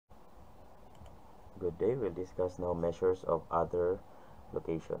Good day. We'll discuss now measures of other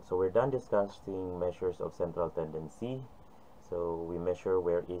locations. So we're done discussing measures of central tendency. So we measure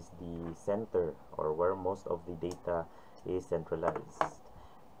where is the center or where most of the data is centralized.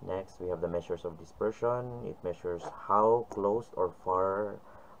 Next, we have the measures of dispersion. It measures how close or far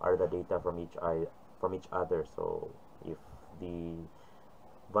are the data from each other. So if the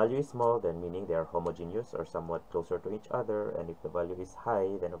value is small, then meaning they are homogeneous or somewhat closer to each other, and if the value is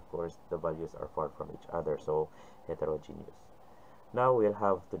high, then of course the values are far from each other, so heterogeneous. Now we'll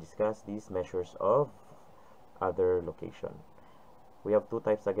have to discuss these measures of other location. We have two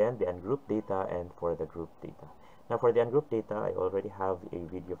types again, the ungrouped data and for the grouped data. Now for the ungrouped data, I already have a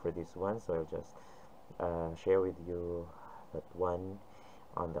video for this one, so I'll just share with you that one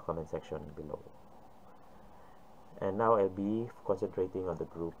on the comment section below. And now I'll be concentrating on the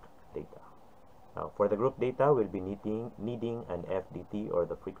group data. Now for the group data, we'll be needing an FDT or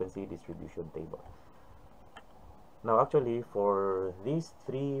the frequency distribution table. Now actually for these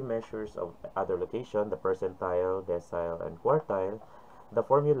three measures of other location, the percentile, decile, and quartile, the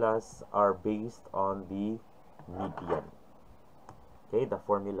formulas are based on the median. Okay, the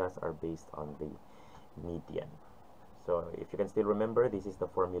formulas are based on the median. So if you can still remember, this is the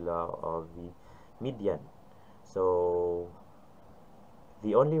formula of the median. So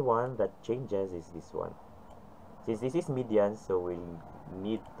the only one that changes is this one. Since this is median, so we'll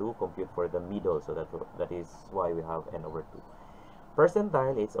need to compute for the middle, so that is why we have n over 2.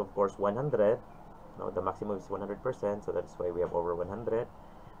 Percentile, it's of course 100. No, the maximum is 100%, so that's why we have over 100.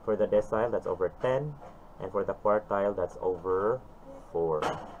 For the decile, that's over 10, and for the quartile, that's over 4.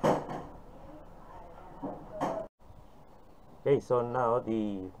 Okay, so now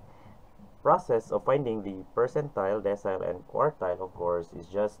the process of finding the percentile, decile, and quartile, of course, is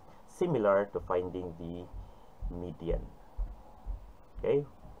just similar to finding the median. Okay,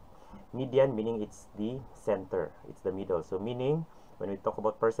 median meaning it's the center, it's the middle. So meaning when we talk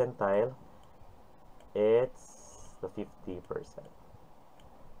about percentile, it's the 50%.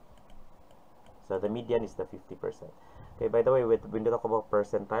 So the median is the 50%. Okay, by the way, when we talk about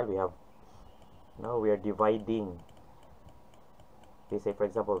percentile, we are dividing. Okay, say for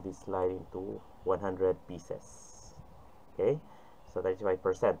example this line into 100 pieces. Okay, so that is why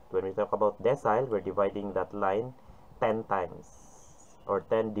percent. When we talk about decile, we're dividing that line 10 times or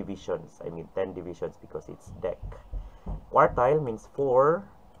 10 divisions. I mean 10 divisions because it's dec. Quartile means 4,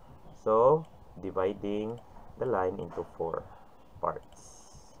 so dividing the line into 4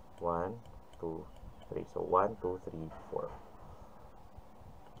 parts. 1, 2, 3. So 1, 2, 3, 4.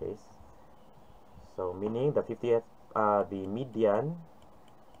 Okay, so meaning the 50th, the median.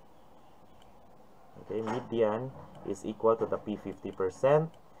 Okay, median is equal to the P50%,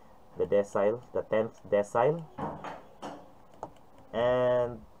 the decile, the 10th decile,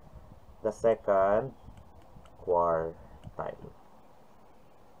 and the second quartile.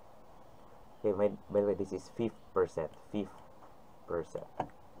 Okay, by the way, this is 5th%,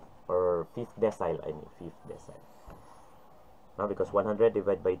 or 5th decile, I mean 5th decile. Now because 100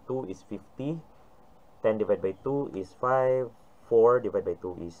 divided by 2 is 50, 10 divided by 2 is 5, 4 divided by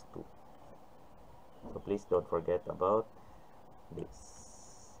 2 is 2. So please don't forget about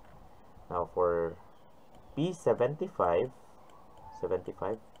this. Now for P75,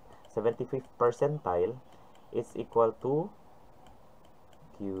 75th percentile is equal to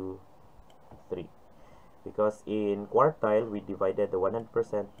Q3, because in quartile we divided the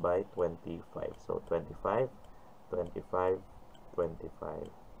 100% by 25. So 25, 25, 25,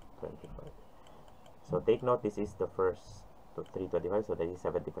 25. So take note, this is the first to 325, so that is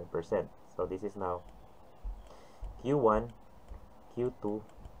 75%. So this is now Q1, Q2,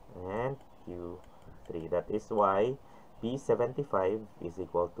 and Q3. That is why P75 is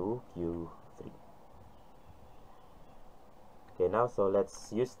equal to Q3. Okay, now so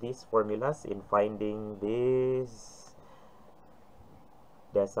let's use these formulas in finding this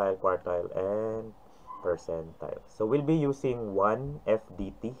decile, quartile, and percentile. So we'll be using one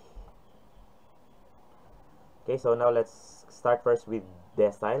FDT. Okay, so now let's start first with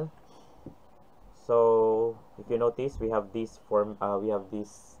decile. So if you notice, we have this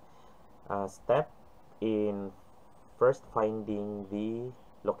step in first finding the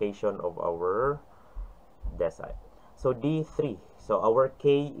location of our decile. So D3, so our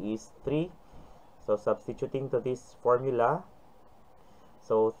K is 3. So substituting to this formula,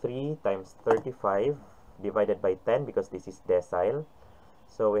 so 3 times 35 divided by 10, because this is decile,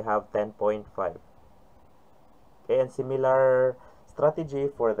 so we have 10.5. Okay, and similar strategy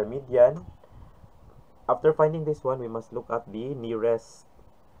for the median. After finding this one, we must look at the nearest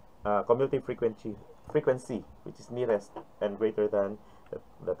cumulative frequency, which is nearest and greater than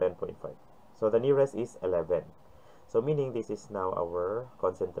the 10.5. So the nearest is 11. So meaning this is now our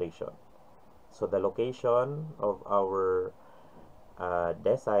concentration. So the location of our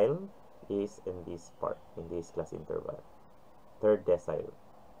decile is in this part, in this class interval. Third decile.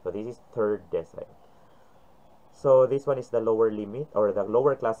 So this is third decile. So this one is the lower limit or the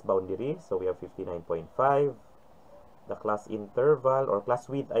lower class boundary. So we have 59.5. The class interval or class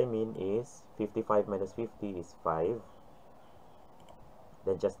width I mean is 55 minus 50 is 5.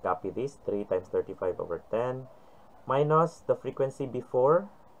 Then just copy this 3 times 35 over 10 minus the frequency before,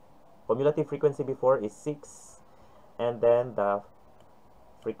 cumulative frequency before is 6, and then the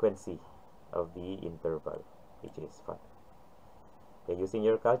frequency of the interval, which is 5. Okay, using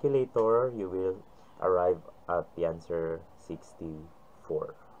your calculator, you will arrive at the answer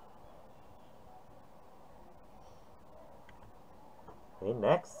 64. Okay,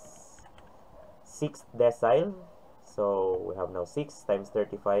 next, 6th decile. So we have now 6 times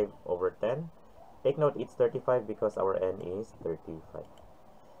 35 over 10. Take note, it's 35 because our n is 35.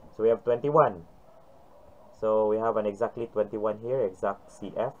 So we have 21. So we have an exactly 21 here, exact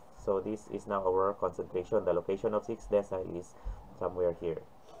CF. So this is now our concentration. The location of 6th decile is somewhere here.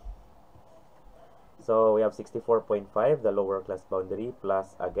 So we have 64.5, the lower class boundary,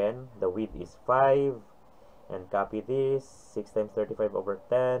 plus again, the width is 5. And copy this, 6 times 35 over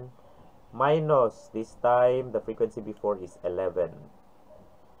 10, minus, this time, the frequency before is 11.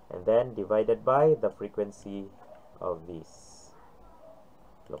 And then divided by the frequency of this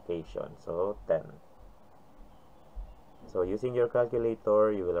location, so 10. So using your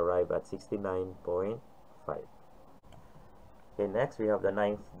calculator, you will arrive at 69.5. Okay, next we have the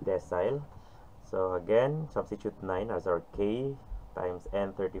 9th decile. So again, substitute 9 as our k times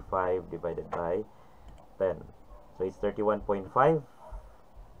n35 divided by 10. So it's 31.5.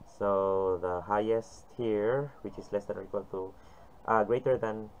 So the highest here, which is less than or equal to greater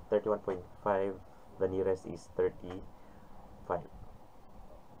than 31.5, the nearest is 35.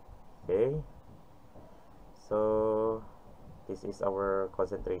 Okay, so this is our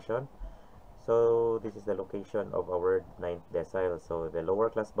concentration. So this is the location of our 9th decile. So the lower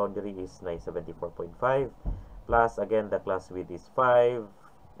class boundary is 974.5, plus again the class width is 5,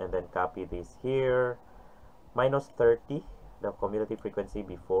 and then copy this here, minus 30, the cumulative frequency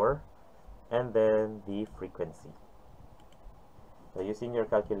before, and then the frequency. So using your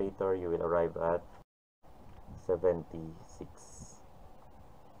calculator, you will arrive at 76.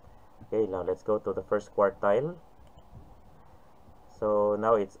 Okay, now let's go to the first quartile. So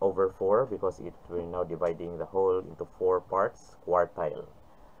now it's over 4 because we're now dividing the whole into 4 parts, quartile.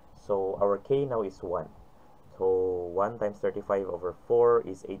 So our k now is 1. So 1 times 35 over 4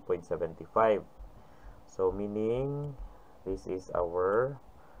 is 8.75. So meaning this is our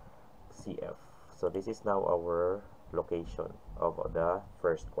CF. So this is now our location of the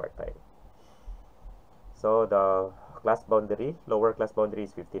first quartile. So the class boundary, lower class boundary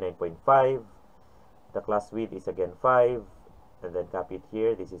is 59.5. The class width is again 5. And then copy it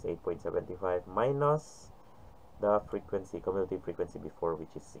here. This is 8.75 minus the frequency, cumulative frequency before,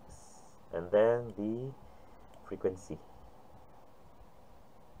 which is 6. And then the frequency.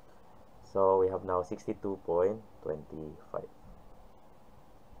 So we have now 62.25.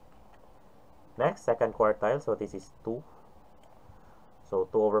 Next, second quartile. So this is 2. So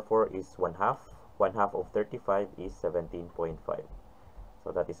 2 over 4 is 1 half. 1 half of 35 is 17.5.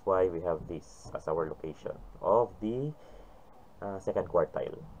 So that is why we have this as our location of the second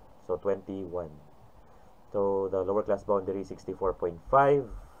quartile. So 21. So the lower class boundary is 64.5.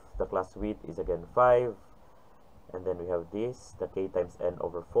 The class width is again 5. And then we have this, the k times n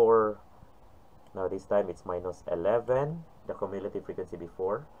over 4. Now this time it's minus 11, the cumulative frequency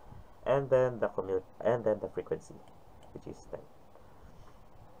before, and then the frequency, which is 10.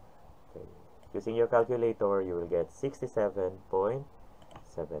 Okay. Using your calculator, you will get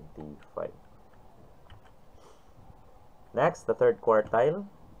 67.75. Next, the third quartile.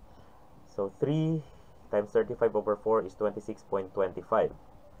 So 3 times 35 over 4 is 26.25.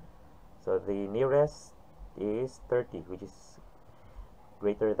 So the nearest is 30, which is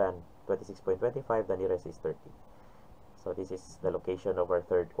greater than 26.25. The nearest is 30. So this is the location of our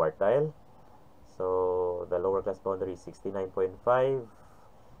third quartile. So the lower class boundary is 69.5.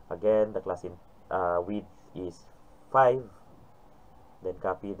 Again, the class width is 5. Then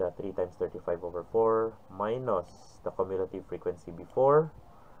copy the 3 times 35 over 4 minus the cumulative frequency before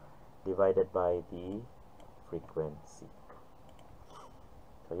divided by the frequency.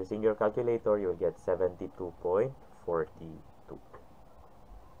 So using your calculator, you will get 72.42.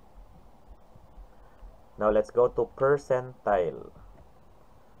 Now let's go to percentile.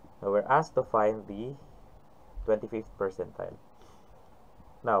 Now we're asked to find the 25th percentile.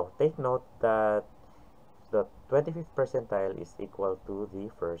 Now, take note that the 25th percentile is equal to the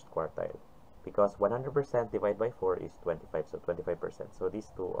first quartile because 100% divided by 4 is 25, so 25%. So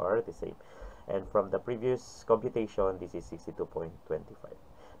these two are the same. And from the previous computation, this is 62.25.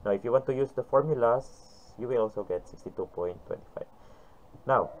 Now, if you want to use the formulas, you will also get 62.25.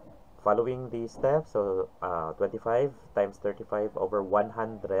 Now, following the steps, so 25 times 35 over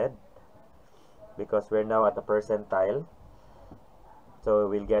 100, because we're now at the percentile, so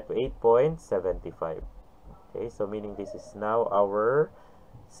we'll get 8.75. Okay, so meaning this is now our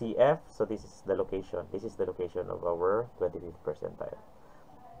CF, so this is the location. This is the location of our 25th percentile.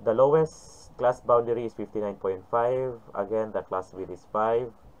 The lowest class boundary is 59.5. Again, the class width is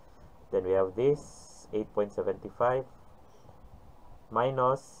 5. Then we have this 8.75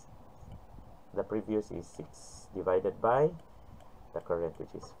 minus the previous is 6 divided by the current,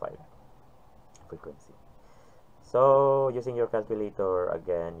 which is 5 frequency. So using your calculator,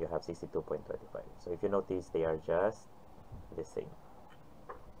 again, you have 62.25. So if you notice, they are just the same.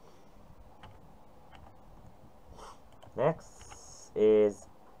 Next is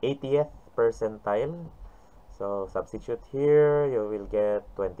 80th percentile. So substitute here, you will get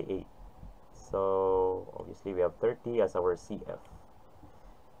 28. So obviously we have 30 as our CF.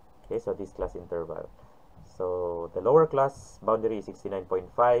 Okay, so this class interval. So the lower class boundary is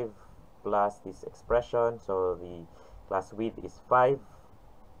 69.5 plus this expression. So the class width is 5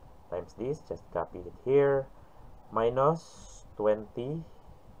 times this, just copy it here, minus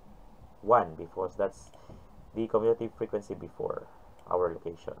 21, because that's the cumulative frequency before our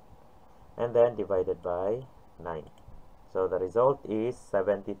location, and then divided by 9. So the result is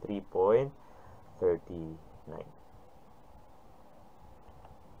 73.39.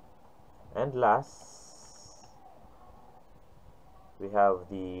 And last, we have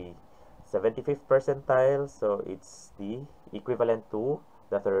the 75th percentile, so it's the equivalent to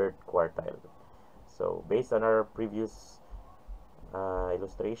the third quartile. So based on our previous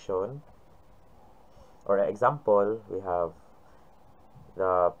illustration or example, we have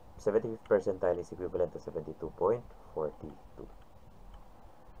the 75th percentile is equivalent to 72.42.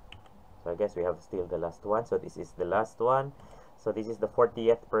 So I guess we have still the last one. So this is the last one. So this is the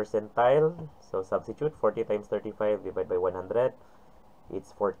 40th percentile. So substitute 40 times 35 divided by 100.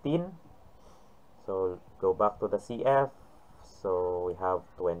 It's 14. So go back to the CF. So we have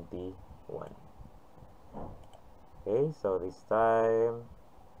 21. Okay, so this time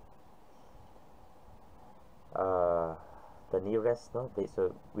the nearest, no?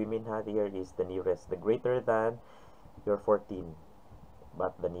 So we mean here is the nearest, the greater than your 14,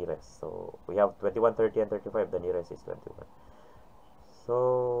 but the nearest. So we have 21, 30, and 35. The nearest is 21.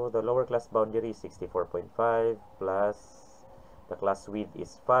 So the lower class boundary is 64.5 plus the class width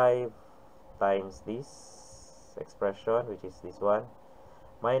is 5 times this expression, which is this one,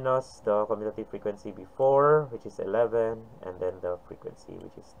 minus the cumulative frequency before, which is 11, and then the frequency,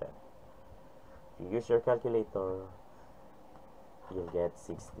 which is 10. If you use your calculator, you'll get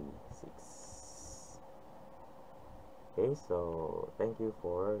 66. Okay, so thank you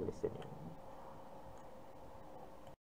for listening.